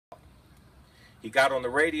He got on the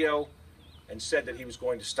radio and said that he was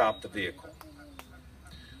going to stop the vehicle.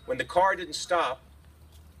 When the car didn't stop,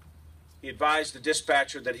 he advised the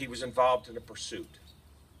dispatcher that he was involved in a pursuit.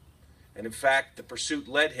 And in fact, the pursuit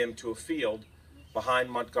led him to a field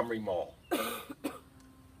behind Montgomery Mall.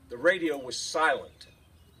 The radio was silent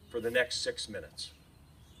for the next 6 minutes.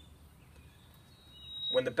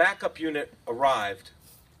 When the backup unit arrived,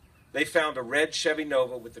 they found a red Chevy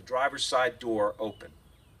Nova with the driver's side door open.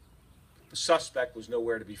 The suspect was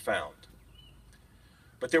nowhere to be found.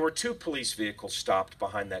 But there were 2 police vehicles stopped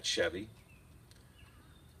behind that Chevy,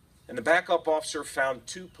 and the backup officer found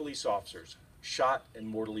 2 police officers shot and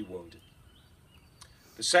mortally wounded.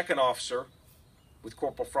 The second officer, with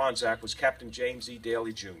Corporal Frontczak, was Captain James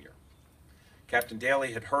Daly, Jr. Captain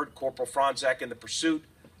Daly had heard Corporal Frontczak in the pursuit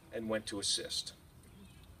and went to assist.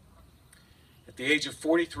 At the age of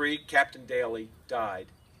 43, Captain Daly died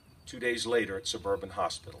 2 days later at Suburban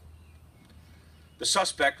Hospital. The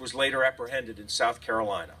suspect was later apprehended in South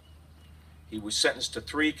Carolina. He was sentenced to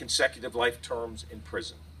 3 consecutive life terms in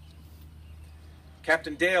prison.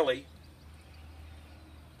 Captain Daly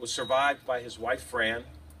was survived by his wife, Fran,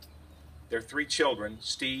 their 3 children,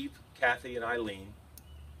 Steve, Kathy, and Eileen,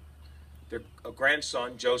 their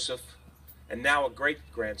grandson, Joseph, and now a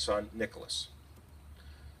great-grandson, Nicholas.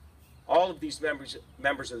 All of these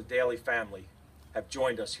members of the Daly family have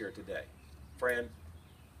joined us here today. Fran,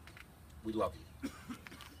 we love you.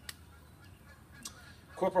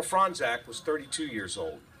 Corporal Frontczak was 32 years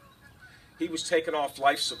old. He was taken off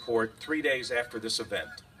life support 3 days after this event.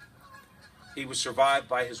 He was survived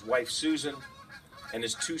by his wife, Susan, and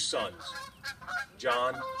his 2 sons,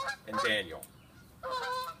 John and Daniel.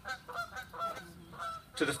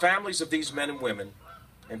 To the families of these men and women,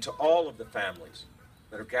 and to all of the families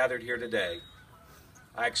that are gathered here today,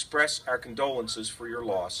 I express our condolences for your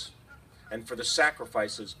loss and for the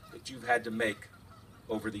sacrifices that you've had to make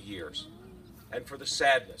over the years, and for the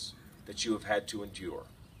sadness that you have had to endure.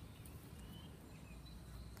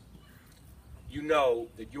 You know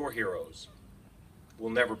that your heroes will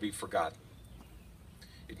never be forgotten.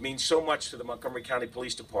 It means so much to the Montgomery County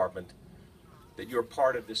Police Department that you're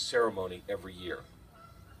part of this ceremony every year.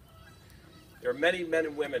 There are many men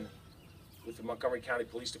and women with the Montgomery County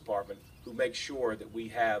Police Department who make sure that we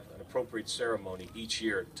have an appropriate ceremony each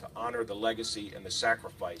year to honor the legacy and the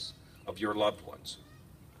sacrifice of your loved ones.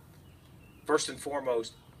 First and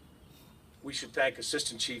foremost, we should thank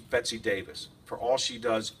Assistant Chief Betsy Davis for all she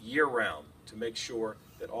does year-round to make sure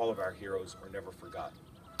that all of our heroes are never forgotten.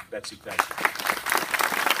 Betsy, thank you.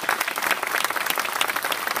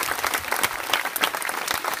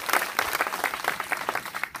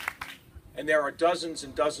 And there are dozens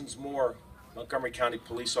and dozens more Montgomery County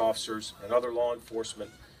police officers and other law enforcement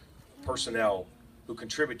personnel who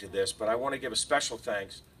contribute to this, but I want to give a special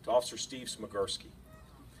thanks to Officer Steve Smigerski.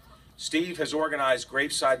 Steve has organized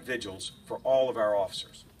graveside vigils for all of our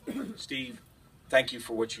officers. Steve, thank you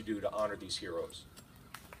for what you do to honor these heroes.